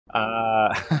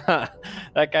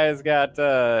That guy's got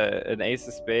an ace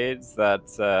of spades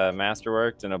that's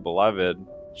masterworked and a beloved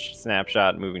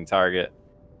snapshot moving target.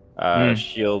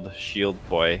 Shield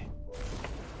boy.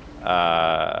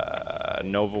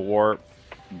 Nova Warp,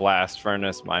 Blast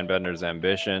Furnace, Mindbender's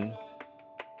Ambition.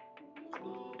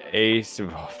 Ace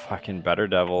of fucking Better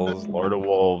Devils, Lord of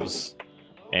Wolves,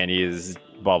 and he is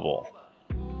Bubble.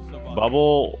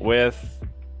 Bubble with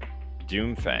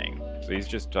Doomfang. So he's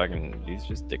just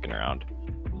dicking around.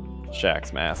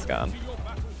 Shaq's mask on.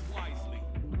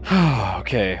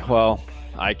 Okay, well,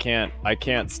 I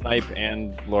can't snipe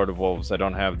and Lord of Wolves. I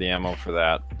don't have the ammo for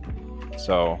that.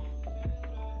 So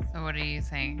what are you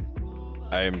saying?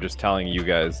 I am just telling you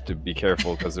guys to be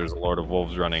careful because there's a Lord of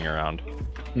Wolves running around.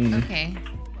 Okay.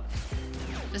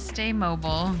 Just stay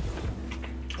mobile.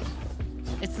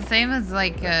 It's the same as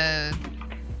like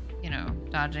you know,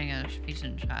 dodging a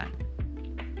Vision shot.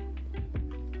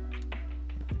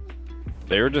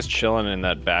 They were just chilling in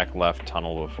that back left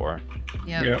tunnel before.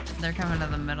 Yep. They're coming to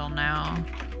the middle now.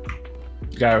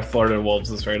 Guy with Lord of Wolves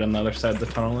is right on the other side of the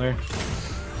tunnel there.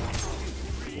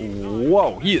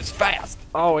 Whoa, he is fast.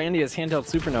 Oh, and he has handheld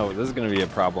supernova. This is going to be a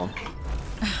problem.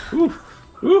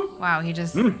 Wow, he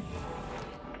just...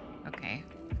 Okay.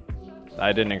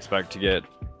 I didn't expect to get...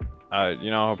 you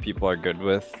know how people are good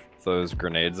with those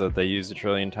grenades that they use a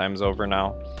trillion times over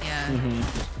now? Yeah.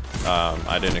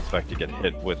 I didn't expect to get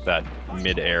hit with that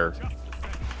mid-air.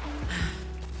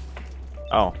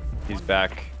 Oh, he's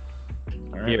back.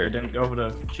 All right, Here. he didn't go over to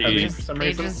heavy for some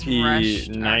reason. He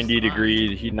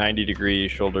 90 degree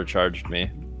shoulder charged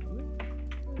me.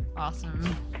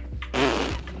 Awesome.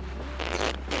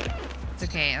 It's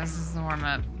okay, this is the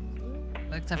warm-up.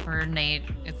 Except for Nate,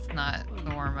 it's not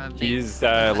the warm-up. He's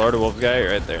Lord of Wolves guy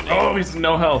right there, Nate. Oh, he's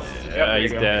no health. Yeah,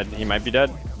 he's dead. He might be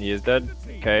dead. He is dead.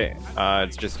 Okay,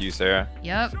 it's just you, Sarah.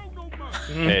 Yep.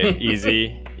 Okay,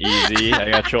 easy. I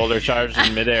got shoulder charged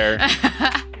in midair.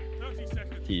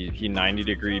 He 90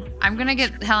 degree. I'm gonna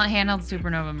get handheld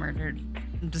supernova murdered.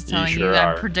 I'm just telling you, are.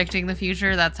 I'm predicting the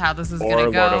future. That's how this is Or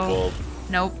gonna go. Lord of Wolves.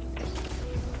 Nope.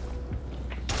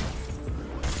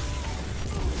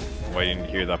 Waiting to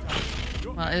hear that.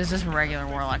 Well, it was just regular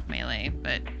Warlock melee,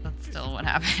 but that's still what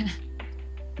happened.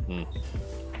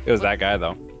 It was that guy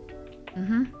though.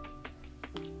 Mm-hmm.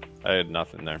 I had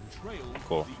nothing there.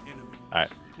 Cool.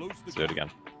 Alright, let's do it again.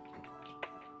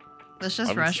 Let's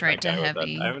just rush right to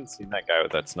heavy. I haven't seen that guy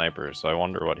with that sniper, so I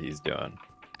wonder what he's doing.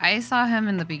 I saw him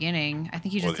in the beginning. I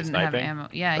think he just didn't have ammo.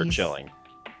 Yeah, or he's chilling.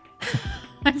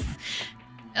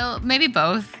 Maybe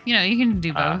both. You know, you can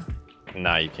do both.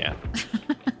 Nah, you can't.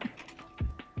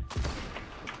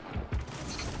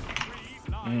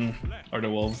 Lord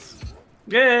of Wolves.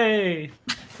 Yay!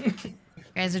 You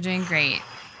guys are doing great.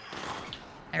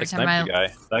 Every I sniped the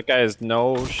guy. That guy has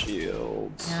no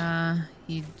shields. Yeah,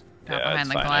 he got behind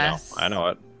the glass. I know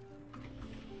it.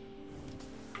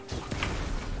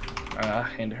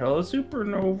 Handheld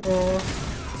supernova.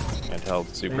 Handheld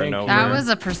supernova. That was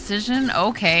a precision.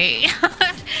 Okay.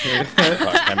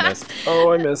 Fuck, I missed.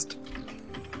 Oh, I missed.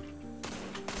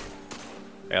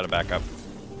 I gotta back up.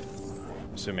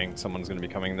 Assuming someone's gonna be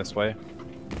coming this way.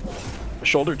 A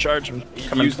shoulder charge.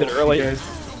 Used it early.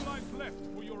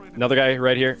 Another guy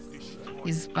right here.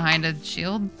 He's behind a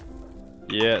shield.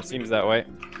 Yeah, it seems that way.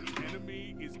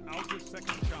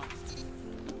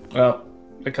 Well,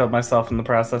 I killed myself in the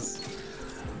process.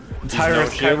 It's high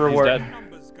risk, high reward.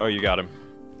 Oh, you got him.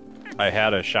 I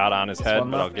had a shot on his head,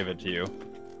 but I'll give it to you.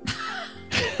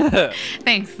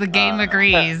 Thanks, the game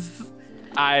agrees.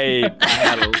 I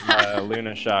had a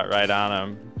Luna shot right on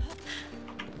him.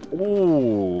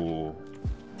 Ooh.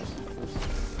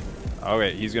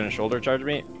 Okay, he's gonna shoulder charge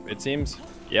me, it seems.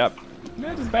 Yep.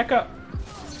 Yeah, just back up.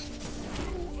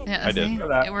 Yeah, I did.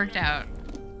 It worked out.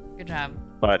 Good job.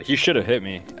 But he should have hit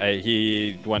me.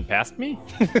 He went past me?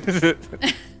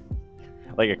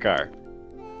 Like a car.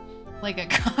 Like a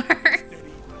car.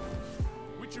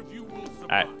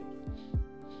 Alright.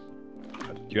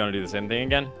 Do you want to do the same thing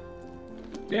again?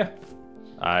 Yeah.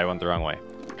 I went the wrong way.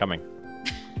 Coming.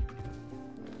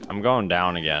 I'm going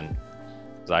down again.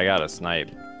 Because I got a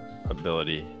snipe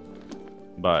ability.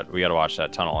 But we gotta watch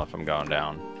that tunnel if I'm going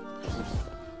down. Oh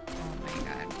my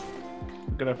god.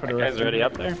 I'm gonna put that guy's already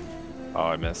up there? Oh,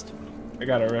 I missed. I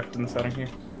got a rift in the center here.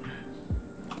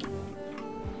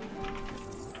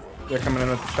 They're coming in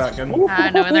with the shotgun. No,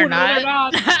 they're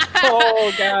not.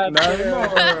 Oh, God. Not anymore.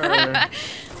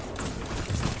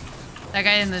 That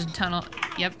guy in the tunnel.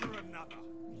 Yep.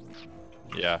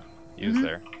 Yeah, he was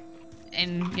there.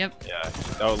 And, yep. Yeah.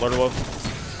 Oh, Lord of Wolves.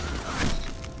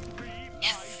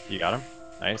 Yes. You got him?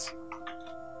 Nice.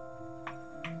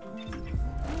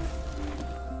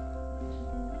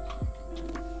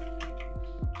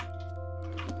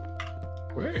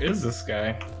 Where is this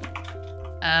guy?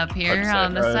 Up here Left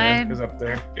on the Yeah, side. he's up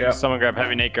there. Yeah. Someone grab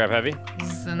heavy. Nate, grab heavy.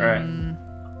 He's in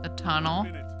Alright. the tunnel.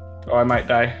 Oh, I might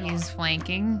die. He's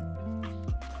flanking.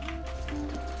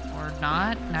 Or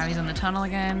not. Now he's in the tunnel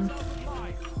again.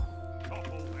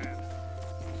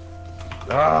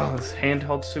 Oh, this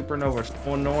handheld supernova is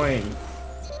so annoying.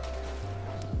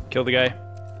 Kill the guy.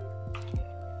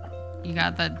 You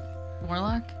got the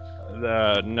warlock?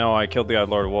 No, I killed the guy,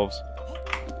 Lord of Wolves.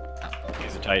 Oh.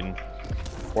 He's a Titan.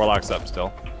 Warlock's up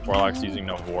still. Warlock's using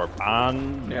Nova Warp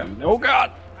on. Yeah. Oh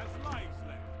God.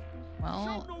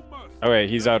 Well, Okay,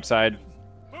 he's outside.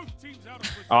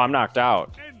 Oh, I'm knocked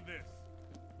out.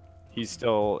 He's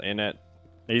still in it.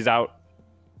 He's out.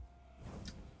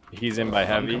 He's in by I'm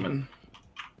heavy. coming.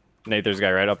 Nate, there's a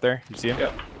guy right up there. You see him?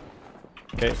 Yep.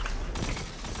 Okay.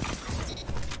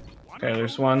 Okay,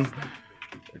 there's one.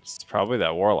 It's probably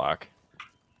that Warlock.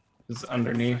 It's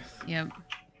underneath. yep.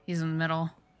 He's in the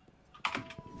middle.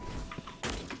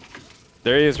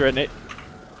 There he is, Red Nate.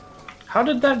 How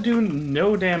did that do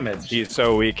no damage? He's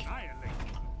so weak.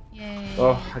 Yay.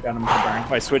 Oh, I got him to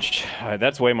burn. I switched.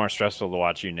 That's way more stressful to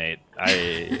watch you, Nate.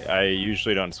 I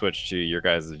usually don't switch to your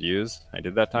guys' views. I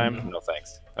did that time. No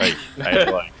thanks.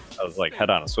 I was like head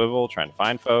on a swivel trying to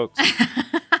find folks.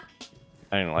 I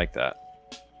didn't like that.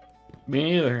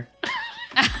 Me either.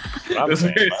 But I'm It was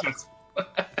saying, very but- stressful.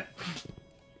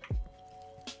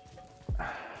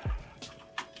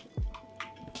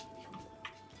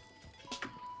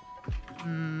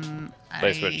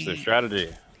 They switched their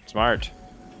strategy. Smart.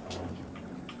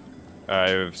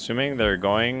 I'm assuming they're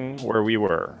going where we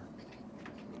were.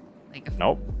 Like a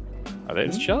Nope. Are they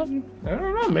just chilling? I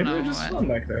don't know. Maybe they're No, just what? chilling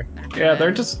back there. They're Yeah, they're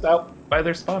good. just out by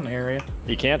their spawn area.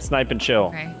 You can't snipe and chill.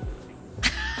 Okay.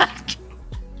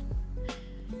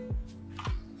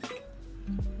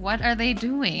 What are they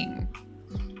doing?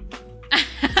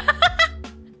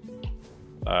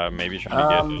 Maybe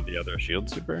trying to get the other shield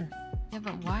super. Yeah,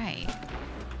 but why?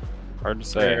 Hard to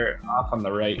say. They're off on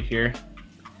the right here.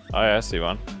 Oh yeah, I see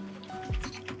one.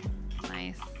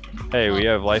 Nice. Hey, we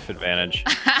have life advantage.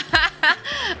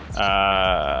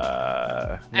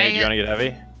 Nate, you want to get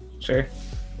heavy Sure.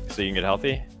 so you can get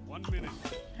healthy? I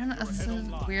don't know. It's so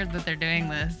weird that they're doing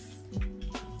this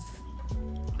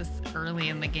early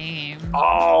in the game.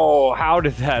 Oh, how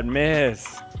did that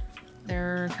miss?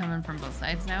 They're coming from both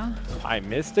sides now. I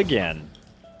missed again.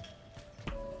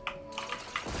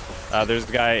 There's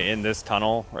the guy in this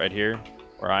tunnel right here,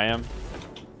 where I am.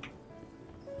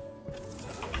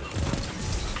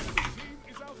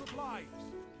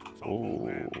 Ooh.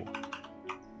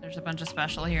 There's a bunch of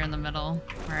special here in the middle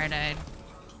where I died.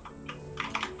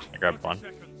 I grabbed one.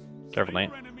 Careful,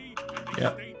 Nate.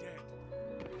 Yep.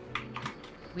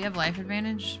 We have life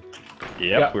advantage. Yep,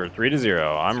 Yeah. we're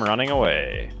 3-0. I'm running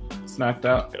away. It's knocked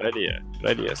out. Good idea.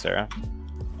 Good idea, Sarah.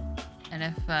 And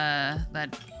if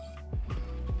that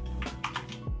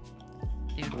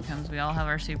dude comes, we all have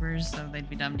our supers, so they'd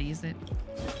be dumb to use it.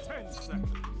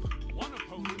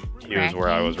 He was where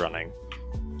I Kraken? was running.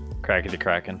 Cracky the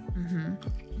Kraken. Mm-hmm.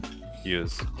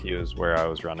 He was where I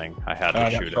was running. I had I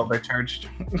to got shoot him. shoulder charged.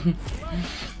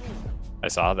 I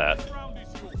saw that.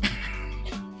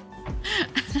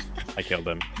 I killed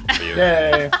him. For you.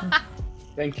 Yay.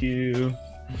 Thank you.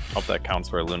 Hope that counts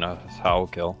for a Luna Howl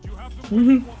kill.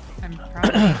 I'm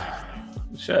proud of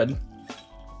Should.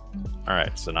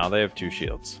 Alright, so now they have 2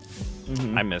 shields.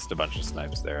 Mhm. I missed a bunch of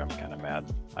snipes there. I'm kind of mad.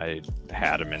 I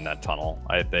had him in that tunnel.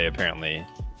 They apparently...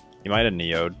 He might have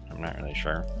Neo'd. I'm not really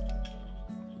sure.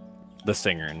 The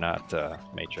Stinger, not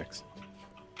Matrix.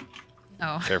 you.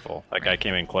 Oh. Careful. That guy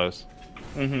came in close.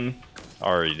 Mm-hmm.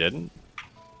 Or he didn't?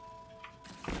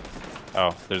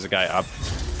 Oh, there's a guy up.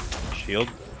 Shield.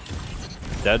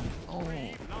 Dead. Oh.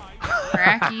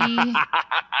 Cracky.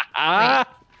 Wait,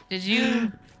 did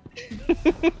you...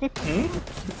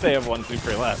 They have 1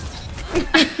 super left.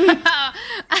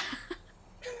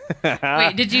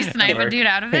 Wait, did you snipe a dude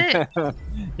out of it?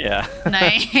 Yeah.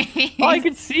 Nice. Oh, I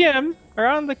could see him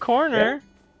around the corner.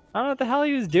 I don't know what the hell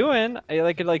he was doing.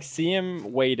 I could see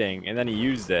him waiting, and then he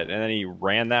used it, and then he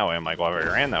ran that way. I'm like, well, if he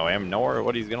ran that way, I'm nowhere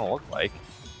what he's gonna look like.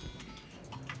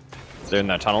 They're in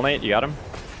that tunnel, Nate. You got him?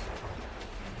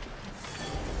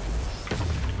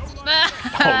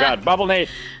 Oh God, bubble Nate.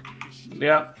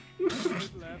 Yeah.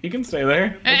 He can stay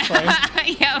there. That's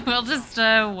fine. Yeah, we'll just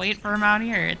wait for him out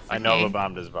here. It's I okay. know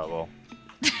bombed his bubble.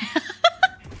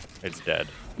 It's dead.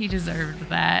 He deserved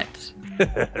that.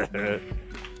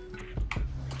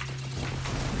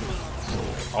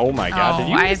 Oh my God! Oh, Did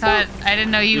you? I miss thought that? I didn't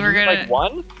know you Did were gonna. like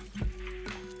one?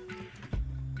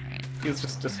 He's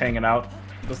just hanging out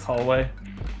this hallway.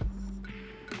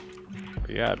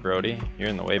 You got it, Brody. You're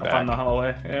in the way Up back. on the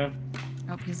hallway. Yeah.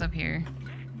 Oh, he's up here.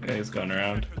 Yeah, he's going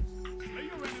around.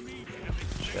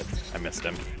 Shit, I missed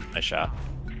him. Nice shot.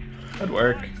 Good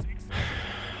work.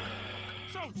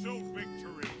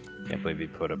 Can't believe he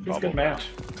put a It's a bubble. good match.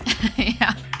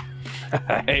 Yeah.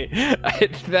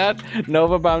 That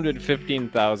Nova Bomb did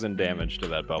 15,000 damage to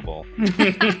that bubble.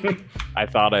 I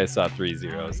thought I saw 3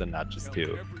 zeros and not just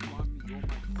 2.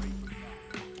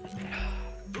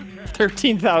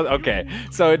 13,000. Okay,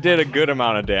 so it did a good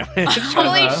amount of damage.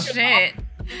 Holy shit.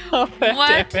 Of that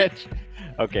What? damage.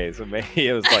 Okay, so maybe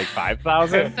it was like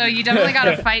 5,000. So you definitely got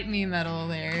a fight me medal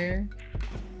there.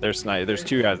 There's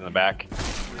 2 guys in the back.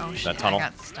 Oh shit, tunnel. I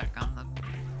got stuck on the...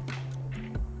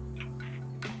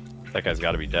 That guy's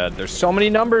got to be dead. There's so many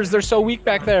numbers. They're so weak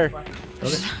back there.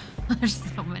 There's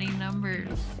so many numbers.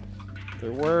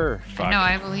 There were. Fuck. No,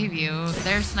 I believe you.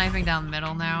 They're sniping down the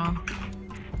middle now.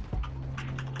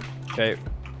 Okay,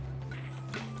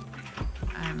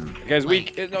 I'm the guy's like-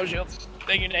 weak. There's no shields.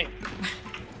 Thank you, Nate.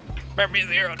 Remember me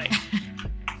 0, Nate.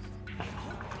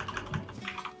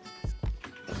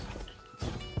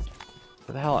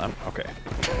 What the hell? Okay.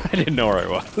 I didn't know where I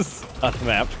was on the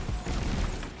map.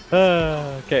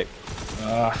 Okay.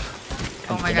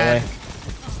 Oh my god.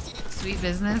 Sweet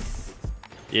business.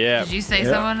 Yeah. Did you say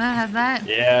Yeah. someone that had that?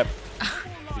 Yeah.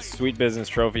 Sweet business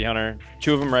trophy hunter.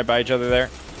 2 of them right by each other there.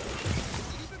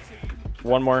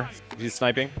 One more. He's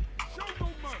sniping.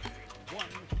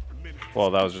 Well,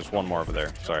 that was just one more over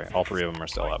there. Sorry. All 3 of them are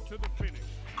still up.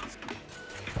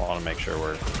 I want to make sure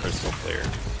we're crystal clear.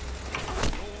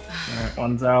 Alright,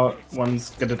 one's out.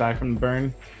 One's gonna die from the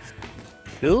burn.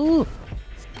 Ooh.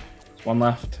 One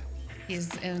left.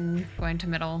 He's in going to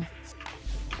middle.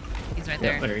 He's right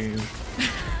Yeah, there. there you.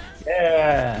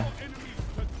 Yeah.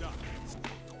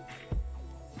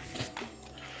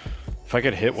 If I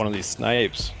could hit one of these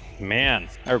snipes. Man.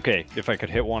 Okay, if I could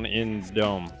hit one in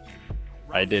dome.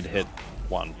 I did hit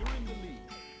one.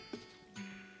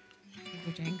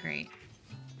 You're doing great.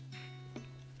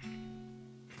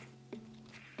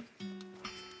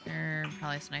 They're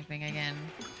probably sniping again.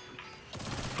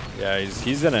 Yeah,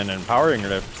 he's in an empowering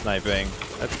rift sniping.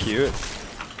 That's cute.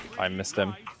 I missed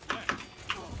him.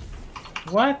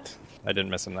 What? I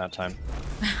didn't miss him that time.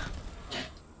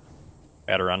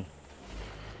 I had to run.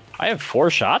 I have 4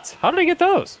 shots? How did I get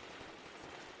those?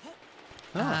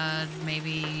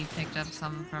 Maybe picked up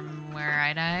some from where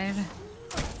I died.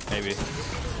 Maybe.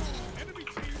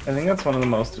 I think that's one of the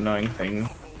most annoying things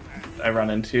I run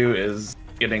into is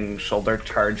getting shoulder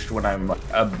charged when I'm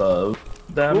above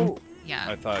them. Yeah.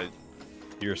 I thought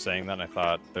you were saying that. And I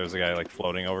thought there was a guy like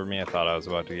floating over me. I thought I was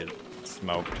about to get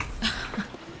smoked.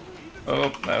 Oh,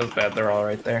 that was bad. They're all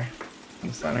right there in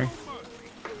the center.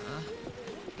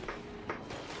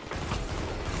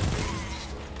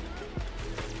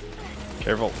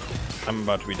 Careful. I'm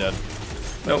about to be dead.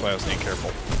 That's Nope. why I was saying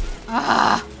careful.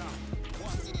 Ah!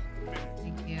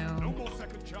 Thank you.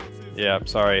 Yeah,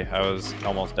 sorry. I was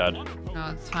almost dead. No,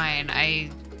 it's fine.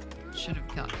 I should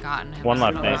have gotten him. One I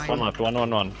left, don't know Nate. why. One left.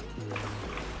 One.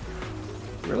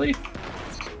 Really?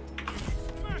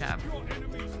 Good job.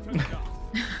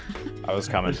 I was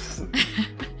coming.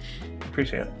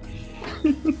 Appreciate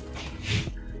it.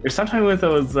 There's something with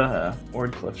those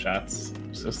ward cliff shots.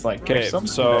 It's just like Okay, there's something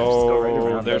that just go right so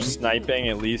around they're them. sniping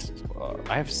at least.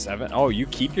 I have 7. Oh, you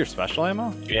keep your special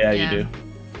ammo? Yeah, Yeah. you do.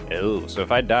 Ew. So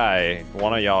if I die,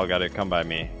 one of y'all got to come by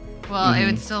me. Well, it Mhm.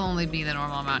 would still only be the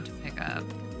normal amount to pick up.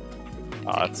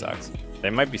 Oh, that sucks. They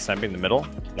might be sniping the middle.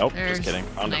 Nope, They're just kidding.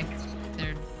 Found him.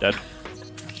 They're Dead.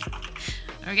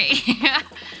 okay.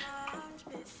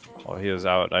 Oh, he was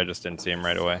out. I just didn't see him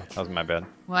right away. That was my bad.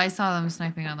 Well, I saw them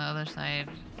sniping on the other side.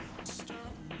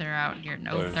 They're out here.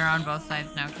 No, Where? they're on both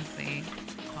sides now because they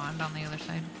spawned on the other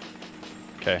side.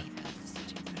 Okay.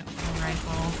 Stupid old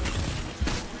rifle.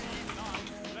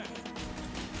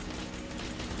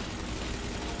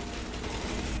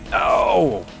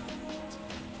 Oh!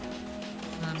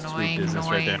 Annoying business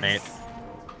noise. right there, Nate.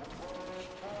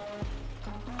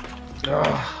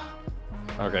 Ugh.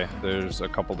 Okay, there's a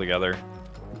couple together.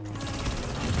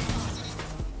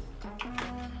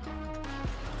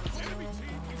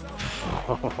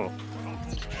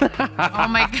 Oh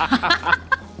my god.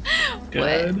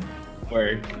 Good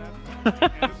work.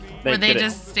 Were they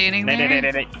just standing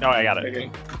there? No, I got it.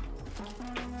 Okay.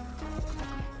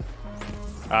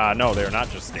 No, they're not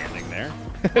just standing there.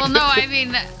 Well, no, I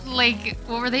mean, like,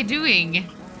 what were they doing?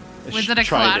 Was it a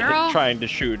collateral? Trying to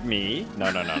shoot me. No.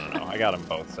 I got them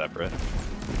both separate.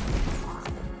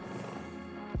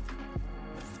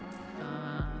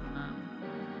 Uh,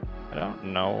 I don't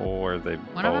don't know where they.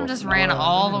 One of them just ran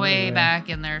all the way back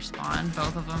in their spawn.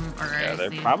 Both of them are. Yeah,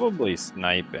 they're probably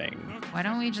sniping. Why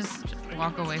don't we just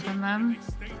walk away from them?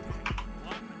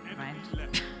 Mind.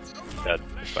 That's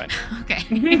fine.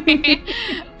 Okay.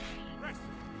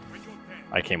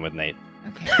 I came with Nate.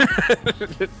 Okay.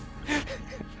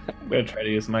 I'm gonna try to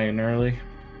use mine early.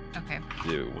 Okay.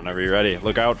 Dude, whenever you're ready.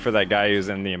 Look out for that guy who's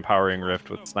in the empowering rift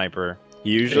with sniper.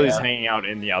 He usually is hanging out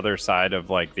in the other side of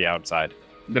like the outside.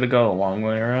 I'm gonna go a long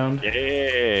way around.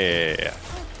 Yeah.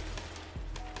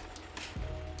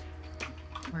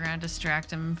 We're gonna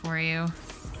distract him for you.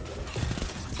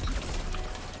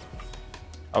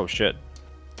 Oh shit.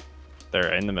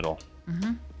 They're in the middle.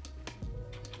 Mm-hmm.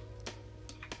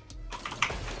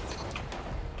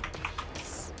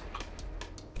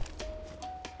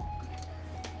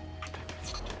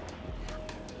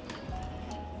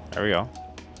 There we go.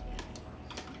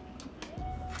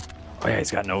 Oh yeah,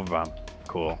 he's got Nova Bomb.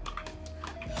 Cool.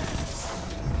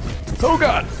 Oh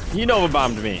god! He Nova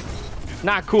Bombed me.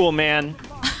 Not cool, man.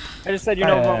 I just said your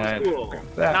Nova Bomb was cool.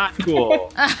 Not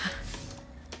cool.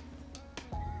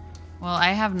 Well,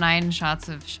 I have 9 shots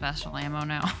of special ammo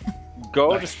now.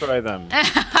 Go destroy them. You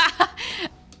have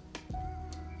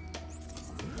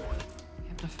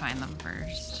to find them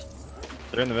first.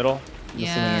 They're in the middle? I'm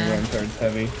assuming you're going towards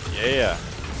heavy. Yeah.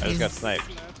 I just got sniped.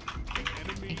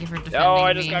 Thank you for defending Oh,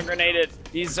 I just me. got grenaded.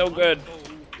 He's so good.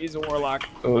 He's a warlock.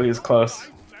 Oh, he's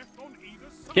close.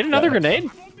 Get another grenade?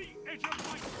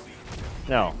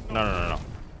 No. No.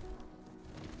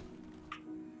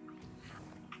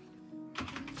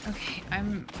 Okay,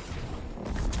 I'm...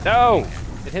 No!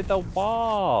 It hit the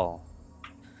wall.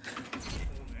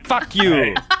 Fuck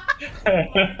you!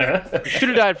 Should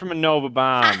have died from a Nova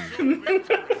Bomb.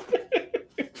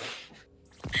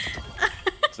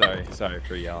 Sorry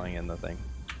for yelling in the thing.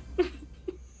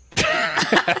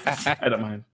 I don't mind.